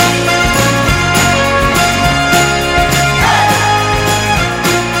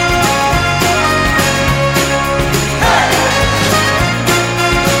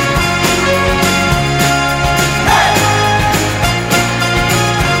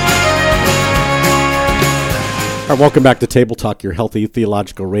right, welcome back to Table Talk, your healthy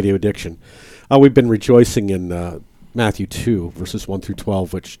theological radio addiction. We've been rejoicing in Matthew 2, verses 1 through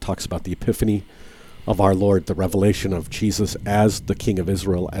 12, which talks about the epiphany of our Lord, the revelation of Jesus as the King of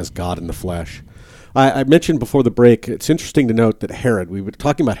Israel, as God in the flesh. I mentioned before the break, it's interesting to note that Herod, we were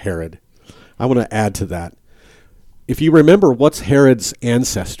talking about Herod. I want to add to that. If you remember, what's Herod's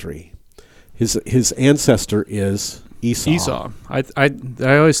ancestry? His ancestor is Esau. I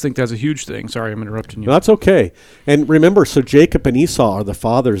always think that's a huge thing. Sorry, I'm interrupting you. No, that's okay. And remember, so Jacob and Esau are the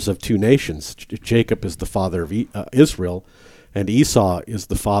fathers of two nations. Jacob is the father of Israel, and Esau is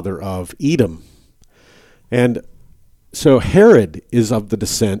the father of Edom. And so Herod is of the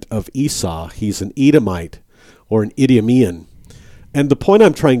descent of Esau. He's an Edomite or an Idumean. And the point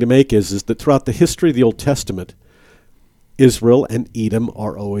I'm trying to make is that throughout the history of the Old Testament, Israel and Edom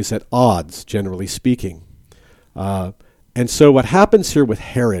are always at odds, generally speaking. And so what happens here with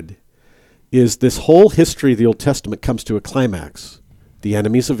Herod is this whole history of the Old Testament comes to a climax. The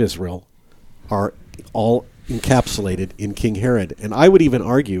enemies of Israel are all encapsulated in King Herod. And I would even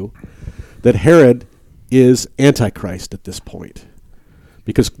argue that Herod is Antichrist at this point,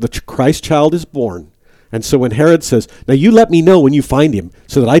 because the Christ child is born. And so when Herod says, now you let me know when you find him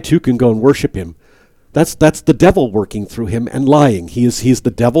so that I too can go and worship him, that's the devil working through him and lying. He's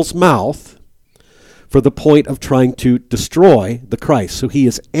the devil's mouth for the point of trying to destroy the Christ. So he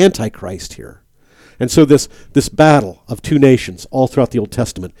is Antichrist here. And so this battle of two nations all throughout the Old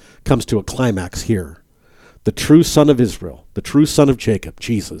Testament comes to a climax here. The true son of Israel, the true son of Jacob,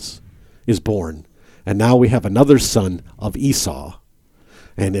 Jesus, is born. And now we have another son of Esau,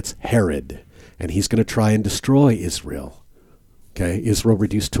 and it's Herod. And he's going to try and destroy Israel. Okay, Israel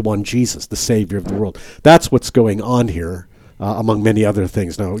reduced to one Jesus, the Savior of the world. That's what's going on here. Among many other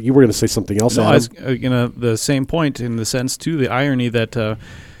things. Now, you were going to say something else, No, Adam? the same point in the sense, too, the irony that,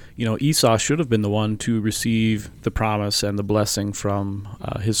 Esau should have been the one to receive the promise and the blessing from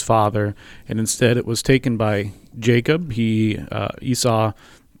his father, and instead it was taken by Jacob. Esau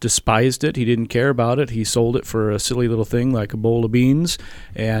despised it. He didn't care about it. He sold it for a silly little thing like a bowl of beans,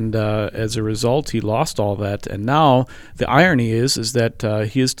 and as a result, he lost all that. And now the irony is that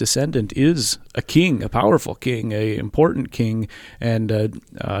his descendant is a king, a powerful king, a important king, and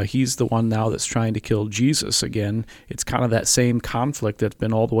he's the one now that's trying to kill Jesus again. It's kind of that same conflict that's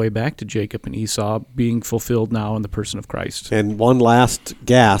been all the way back to Jacob and Esau being fulfilled now in the person of Christ. And one last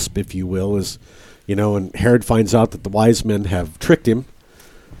gasp, if you will, is, when Herod finds out that the wise men have tricked him,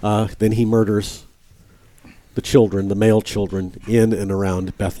 then he murders the male children in and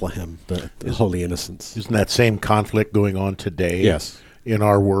around Bethlehem, the Holy Innocents. Isn't that same conflict going on today? Yes. In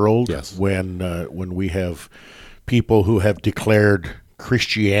our world? Yes. When we have people who have declared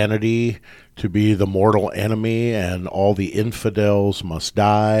Christianity to be the mortal enemy and all the infidels must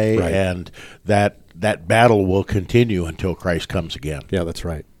die, right. And that battle will continue until Christ comes again. Yeah, that's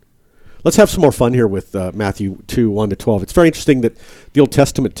right. Let's have some more fun here with Matthew 2, 1 to 12. It's very interesting that the Old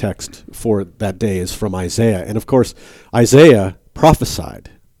Testament text for that day is from Isaiah. And, of course, Isaiah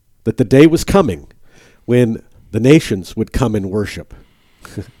prophesied that the day was coming when the nations would come and worship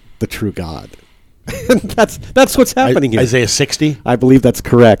the true God. And that's what's happening here. Isaiah 60? I believe that's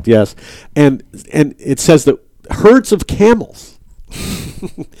correct, yes. And it says that herds of camels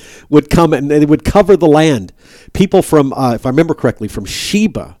would come and they would cover the land. People from, if I remember correctly, from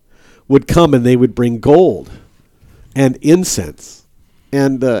Sheba would come and they would bring gold and incense.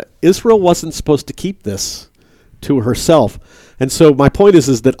 And Israel wasn't supposed to keep this to herself. And so my point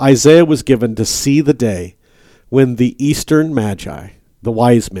is that Isaiah was given to see the day when the Eastern Magi, the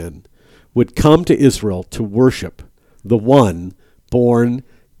wise men, would come to Israel to worship the one born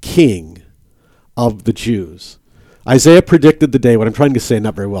King of the Jews. Isaiah predicted the day, what I'm trying to say,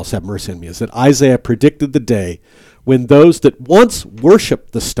 not very well, so have mercy on me, is that Isaiah predicted the day when those that once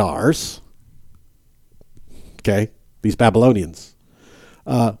worshipped the stars, these Babylonians,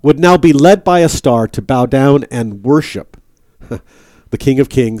 would now be led by a star to bow down and worship the King of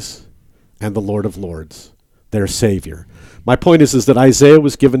Kings and the Lord of Lords, their Savior. My point is that Isaiah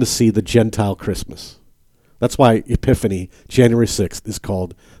was given to see the Gentile Christmas. That's why Epiphany, January 6th, is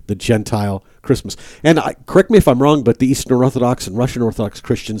called the Gentile Christmas. And correct me if I'm wrong, but the Eastern Orthodox and Russian Orthodox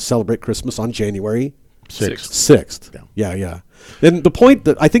Christians celebrate Christmas on January 6th. Yeah. And the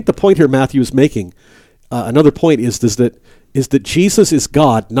point here Matthew is making, another point is that Jesus is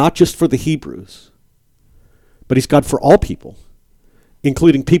God, not just for the Hebrews, but he's God for all people,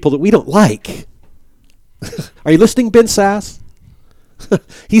 including people that we don't like. Are you listening, Ben Sass?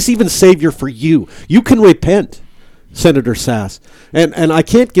 He's even Savior for you. You can repent, Senator Sass. And I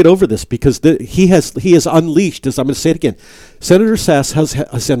can't get over this because he has unleashed, as I'm going to say it again, Senator Sass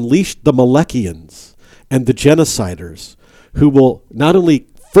has unleashed the Malachians and the genociders who will not only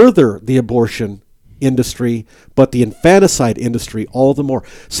further the abortion industry, but the infanticide industry all the more.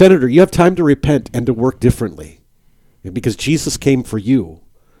 Senator, you have time to repent and to work differently, because Jesus came for you.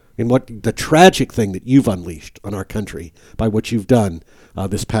 And what the tragic thing that you've unleashed on our country by what you've done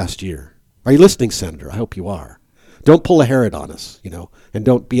this past year. Are you listening, Senator? I hope you are. Don't pull a Herod on us, and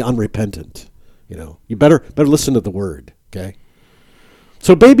don't be unrepentant. You better listen to the word, okay?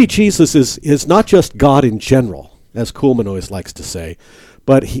 So baby Jesus is not just God in general, as Kuhlman always likes to say,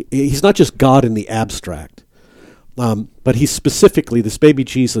 but he's not just God in the abstract. But he's specifically, this baby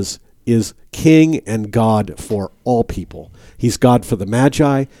Jesus is King and God for all people. He's God for the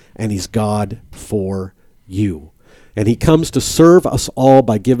Magi, and he's God for you. And he comes to serve us all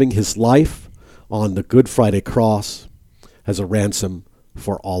by giving his life on the Good Friday cross as a ransom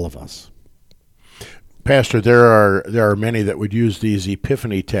for all of us. Pastor, there are many that would use these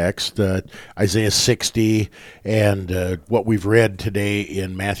Epiphany texts, Isaiah 60 and what we've read today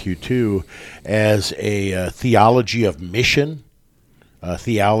in Matthew 2, as a theology of mission, a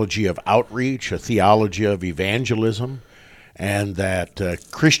theology of outreach, a theology of evangelism, and that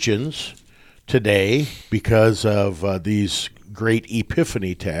Christians today, because of these great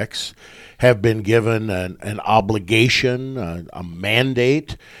Epiphany texts, have been given an obligation, a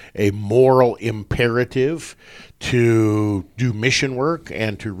mandate, a moral imperative to do mission work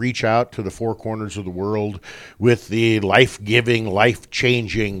and to reach out to the four corners of the world with the life-giving,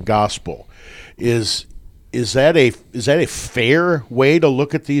 life-changing gospel. Is that a fair way to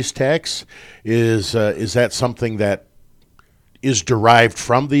look at these texts? Is that something that is derived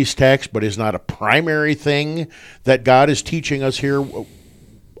from these texts, but is not a primary thing that God is teaching us here?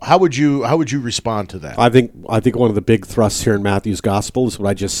 How would you respond to that? I think one of the big thrusts here in Matthew's gospel is what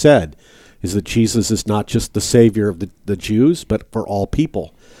I just said, is that Jesus is not just the Savior of the Jews, but for all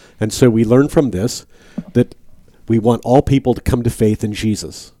people. And so we learn from this that we want all people to come to faith in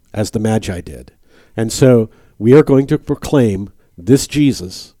Jesus, as the Magi did. And so we are going to proclaim this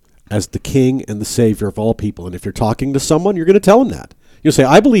Jesus as the King and the Savior of all people. And if you're talking to someone, you're going to tell them that. You'll say,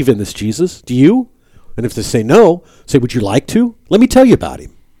 I believe in this Jesus. Do you? And if they say no, say, would you like to? Let me tell you about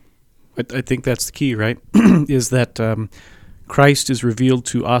him. I think that's the key, right? Is that Christ is revealed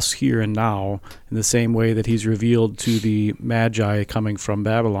to us here and now in the same way that he's revealed to the Magi coming from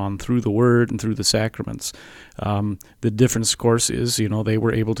Babylon through the Word and through the sacraments. The difference, of course, is, they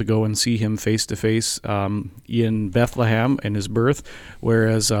were able to go and see him face to face in Bethlehem in his birth,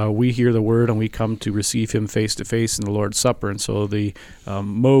 whereas we hear the Word and we come to receive him face to face in the Lord's Supper. And so the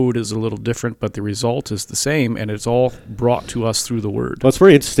mode is a little different, but the result is the same, and it's all brought to us through the Word. Well, it's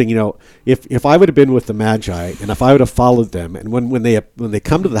very interesting. If I would have been with the Magi and if I would have followed them, and when they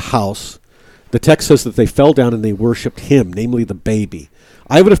come to the house, the text says that they fell down and they worshipped him, namely the baby.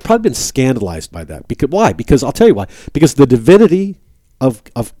 I would have probably been scandalized by that. Why? Because I'll tell you why. Because the divinity of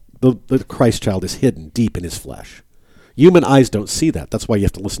the Christ child is hidden deep in his flesh. Human eyes don't see that. That's why you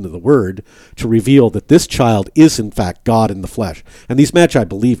have to listen to the Word to reveal that this child is in fact God in the flesh. And these Magi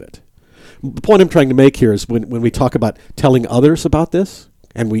believe it. The point I'm trying to make here is when we talk about telling others about this,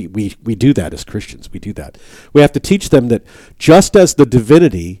 and we do that as Christians, we do that. We have to teach them that just as the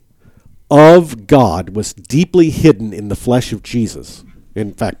divinity of God was deeply hidden in the flesh of Jesus,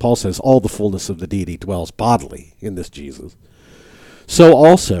 in fact, Paul says all the fullness of the deity dwells bodily in this Jesus, so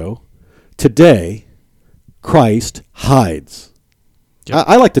also today Christ hides. Yep.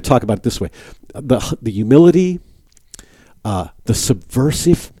 I like to talk about it this way. The humility, the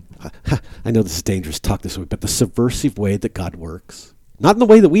subversive, I know this is dangerous to talk this way, but the subversive way that God works. Not in the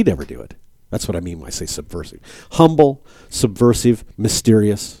way that we'd ever do it. That's what I mean when I say subversive. Humble, subversive,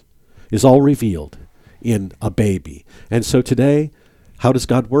 mysterious is all revealed in a baby. And so today, how does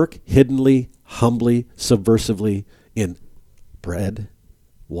God work? Hiddenly, humbly, subversively in bread,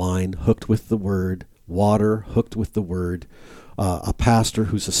 wine hooked with the Word, water hooked with the Word, a pastor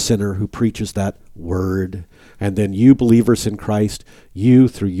who's a sinner who preaches that Word, and then you believers in Christ, you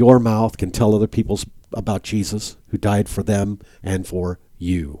through your mouth can tell other people about Jesus who died for them and for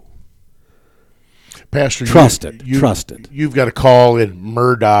you. Pastor, trust it. You've got a call in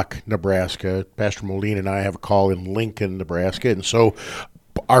Murdoch, Nebraska. Pastor Moline and I have a call in Lincoln, Nebraska. And so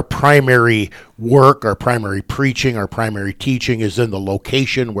our primary work, our primary preaching, our primary teaching is in the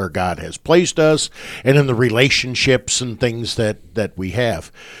location where God has placed us and in the relationships and things that we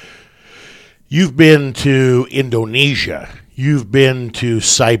have. You've been to Indonesia, you've been to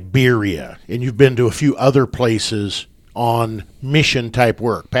Siberia, and you've been to a few other places on mission-type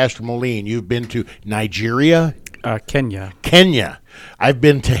work. Pastor Moline, you've been to Nigeria? Kenya. I've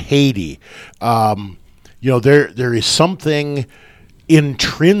been to Haiti. There is something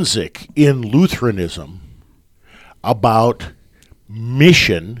intrinsic in Lutheranism about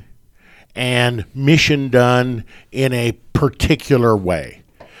mission, and mission done in a particular way.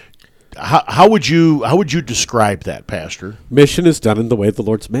 How would you describe that, Pastor? Mission is done in the way the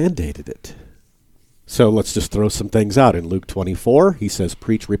Lord's mandated it. So let's just throw some things out. In Luke 24, he says,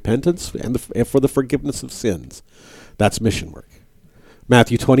 preach repentance and for the forgiveness of sins. That's mission work.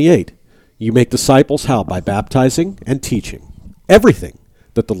 Matthew 28, you make disciples how? By baptizing and teaching everything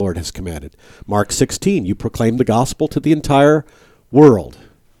that the Lord has commanded. Mark 16, you proclaim the gospel to the entire world.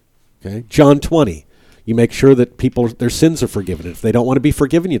 Okay? John 20, you make sure that people, their sins are forgiven. If they don't want to be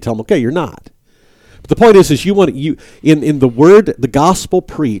forgiven, you tell them, okay, you're not. But the point is in the word, the gospel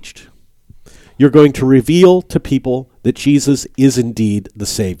preached, you're going to reveal to people that Jesus is indeed the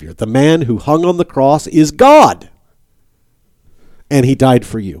Savior. The man who hung on the cross is God. And he died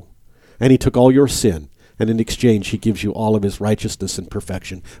for you. And he took all your sin. And in exchange, he gives you all of his righteousness and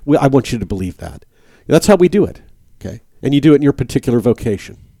perfection. I want you to believe that. That's how we do it. Okay? And you do it in your particular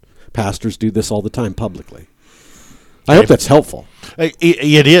vocation. Pastors do this all the time publicly. I hope that's helpful.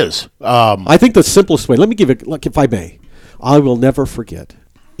 It is. I think the simplest way, let me give it, like, if I may, I will never forget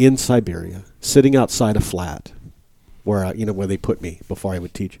in Siberia, sitting outside a flat where they put me before I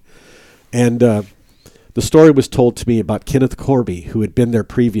would teach. And the story was told to me about Kenneth Corby, who had been there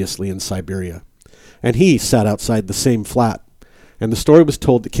previously in Siberia. And he sat outside the same flat. And the story was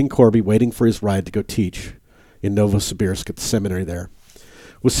told that King Corby, waiting for his ride to go teach in Novosibirsk at the seminary there,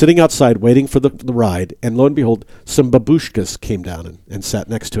 was sitting outside waiting for the ride, and lo and behold, some babushkas came down and sat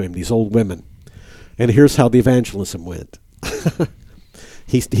next to him, these old women. And here's how the evangelism went.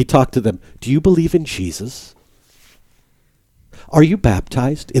 He talked to them. Do you believe in Jesus? Are you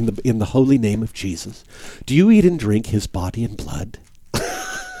baptized in the holy name of Jesus? Do you eat and drink his body and blood?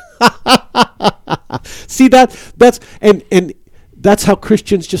 See, that's how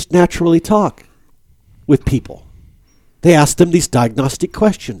Christians just naturally talk with people. They ask them these diagnostic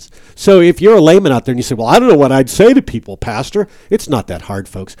questions. So if you're a layman out there and you say, well, I don't know what I'd say to people, Pastor, it's not that hard,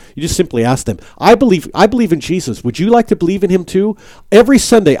 folks. You just simply ask them, I believe in Jesus. Would you like to believe in him too? Every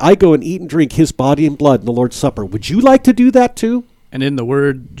Sunday I go and eat and drink his body and blood in the Lord's Supper. Would you like to do that too? And in the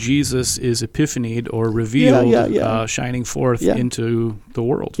word, Jesus is epiphanied or revealed, shining forth into the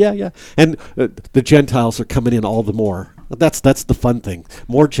world. Yeah. And the Gentiles are coming in all the more. That's the fun thing.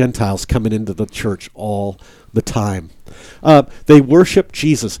 More Gentiles coming into the church all the time. They worship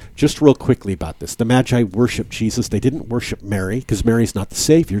Jesus. Just real quickly about this. The Magi worship Jesus. They didn't worship Mary, because Mary's not the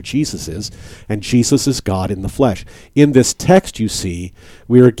Savior. Jesus is. And Jesus is God in the flesh. In this text, you see,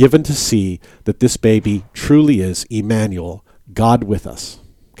 we are given to see that this baby truly is Emmanuel, God with us.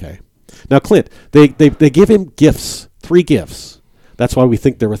 Okay. Now, Clint, they give him gifts, 3 gifts. That's why we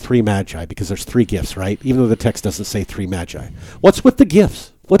think there were 3 magi, because there's 3 gifts, right? Even though the text doesn't say 3 magi. What's with the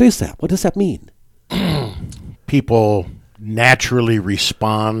gifts? What is that? What does that mean? People naturally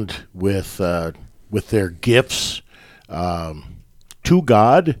respond with their gifts to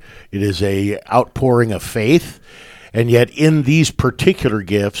God. It is a outpouring of faith. And yet in these particular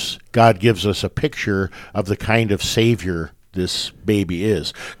gifts, God gives us a picture of the kind of Savior this baby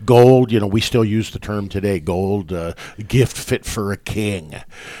is. Gold, we still use the term today, gold, gift fit for a king.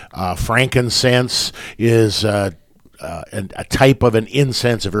 Frankincense is a type of an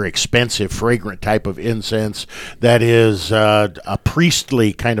incense, a very expensive, fragrant type of incense that is a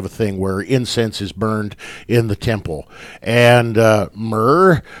priestly kind of a thing where incense is burned in the temple. And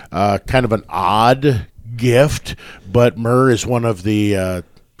myrrh, kind of an odd gift, but myrrh is one of the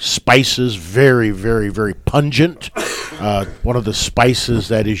spices, very, very, very pungent. One of the spices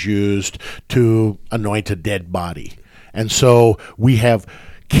that is used to anoint a dead body. And so we have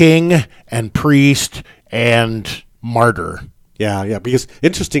king and priest and martyr. Yeah, because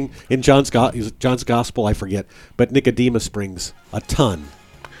interesting, in John's gospel, I forget, but Nicodemus brings a ton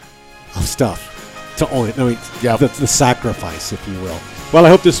of stuff to own it. The sacrifice, if you will. Well, I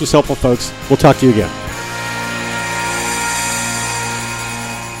hope this was helpful, folks. We'll talk to you again.